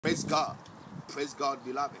Praise God,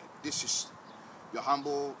 beloved. This is your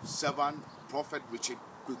humble servant, Prophet Richard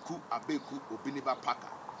Kweku Abeku Obiniba Parker,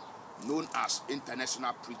 known as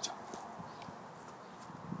International Preacher.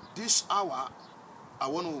 This hour, I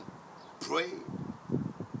want to pray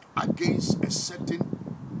against a certain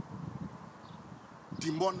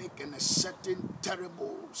demonic and a certain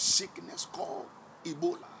terrible sickness called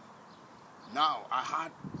EBOLA. Now, I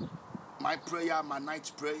had my prayer, my night's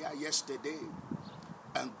prayer yesterday,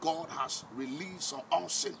 and God has released some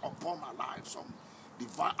unction upon my life, some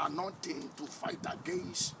divine anointing to fight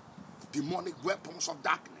against demonic weapons of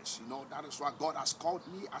darkness. You know, that is why God has called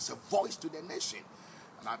me as a voice to the nation.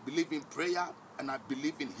 And I believe in prayer and I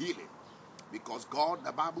believe in healing. Because God,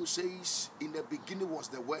 the Bible says, in the beginning was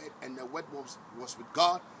the Word, and the Word was with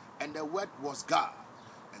God, and the Word was God.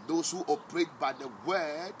 And those who operate by the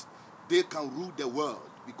Word, they can rule the world.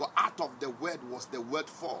 Because out of the Word was the Word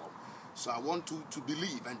formed. So I want you to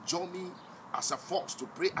believe and join me as a force to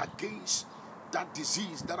pray against that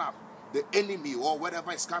disease that the enemy or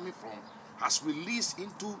wherever it's coming from has released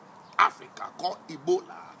into Africa called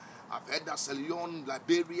EBOLA. I've heard that Sierra Leone,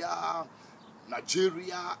 Liberia,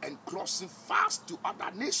 Nigeria, and crossing fast to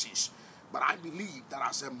other nations. But I believe that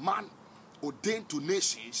as a man ordained to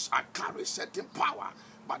nations, I carry certain power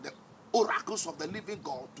by the oracles of the living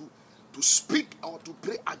God to speak or to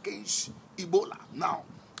pray against EBOLA. Now,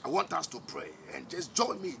 I want us to pray and just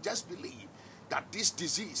join me, just believe that this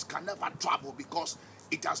disease can never travel because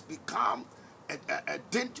it has become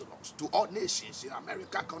dangerous to all nations. In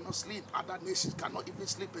America cannot sleep, other nations cannot even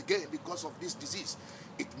sleep again because of this disease.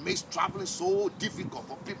 It makes traveling so difficult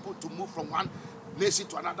for people to move from one nation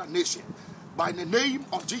to another nation. By the name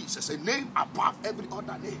of Jesus, a name above every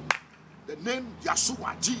other name, the name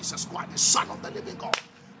Yeshua, Jesus Christ, the Son of the living God.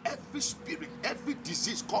 Every spirit, every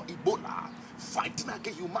disease called EBOLA, fighting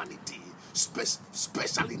against humanity,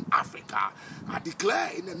 especially in Africa, I declare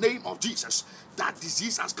in the name of Jesus that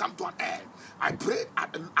disease has come to an end. I pray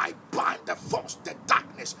and I bind the force, the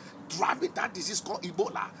darkness driving that disease called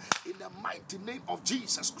EBOLA. In the mighty name of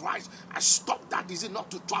Jesus Christ, I stop that disease not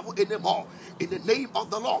to travel anymore. In the name of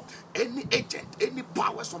the Lord, any agent, any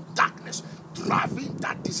powers of darkness driving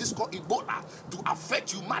that disease called EBOLA to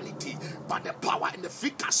affect humanity by the power and the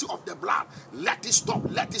efficacy of the blood, let it stop,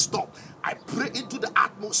 let it stop. I pray into the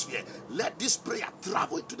atmosphere. Let this prayer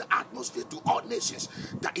travel into the atmosphere to all nations.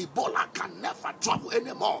 That EBOLA can never travel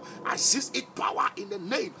anymore. I seize its power in the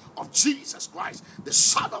name of Jesus Christ, the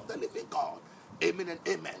Son of the living God. Amen and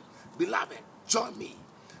amen. Beloved, join me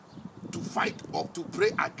to fight or to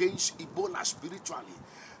pray against EBOLA spiritually.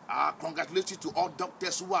 Congratulations to all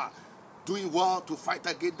doctors who are doing well to fight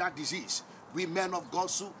against that disease. We men of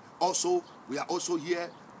God we are also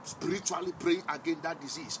here spiritually praying against that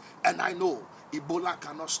disease. And I know EBOLA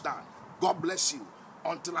cannot stand. God bless you.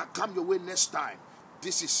 Until I come your way next time,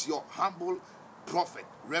 this is your humble prophet,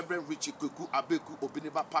 Reverend Richard Kweku Abeku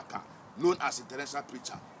Obiniba Parker, known as International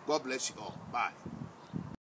Preacher. God bless you all. Bye.